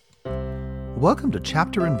Welcome to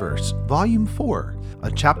Chapter and Verse, Volume 4,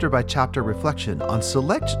 a chapter-by-chapter reflection on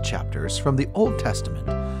select chapters from the Old Testament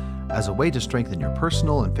as a way to strengthen your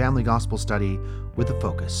personal and family gospel study with a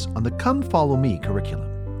focus on the Come Follow Me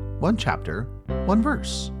curriculum. One chapter, one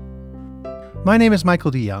verse. My name is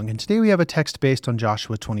Michael DeYoung, and today we have a text based on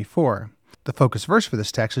Joshua 24. The focus verse for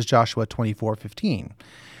this text is Joshua 24:15.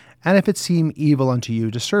 And if it seem evil unto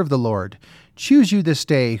you to serve the Lord, choose you this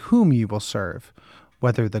day whom ye will serve,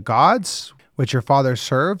 whether the gods which your fathers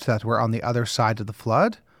served that were on the other side of the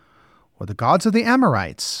flood, or the gods of the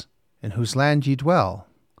Amorites, in whose land ye dwell.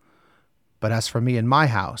 But as for me and my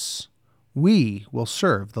house, we will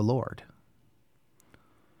serve the Lord.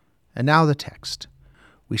 And now the text.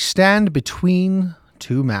 We stand between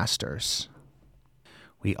two masters.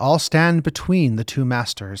 We all stand between the two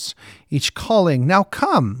masters, each calling, "Now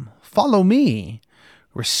come, follow me,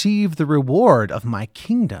 receive the reward of my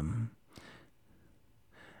kingdom,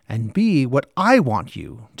 and be what I want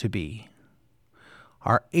you to be."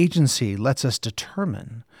 Our agency lets us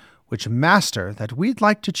determine which master that we'd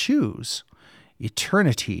like to choose.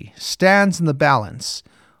 Eternity stands in the balance,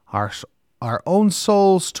 our own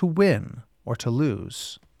souls to win or to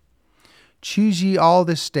lose. Choose ye all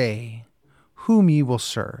this day whom ye will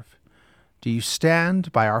serve. Do you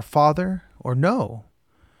stand by our Father or no?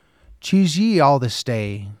 Choose ye all this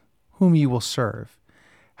day whom ye will serve.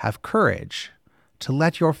 Have courage to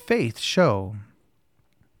let your faith show.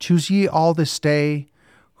 Choose ye all this day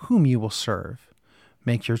whom ye will serve.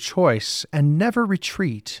 Make your choice and never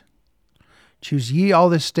retreat. Choose ye all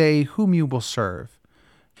this day whom you will serve.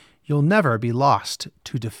 You'll never be lost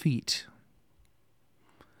to defeat.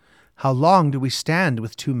 How long do we stand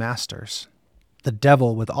with two masters? The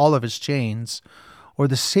devil with all of his chains, or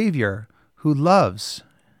the Savior who loves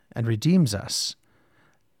and redeems us,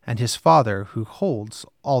 and his Father who holds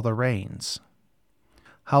all the reins?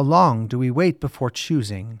 How long do we wait before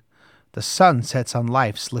choosing? The sun sets on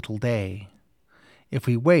life's little day. If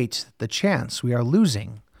we wait, the chance we are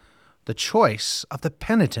losing, the choice of the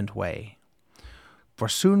penitent way. For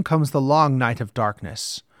soon comes the long night of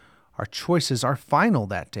darkness. Our choices are final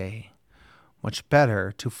that day. Much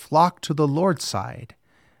better to flock to the Lord's side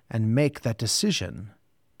and make that decision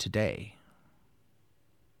today.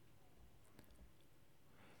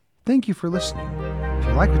 Thank you for listening. If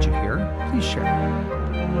you like what you hear, please share.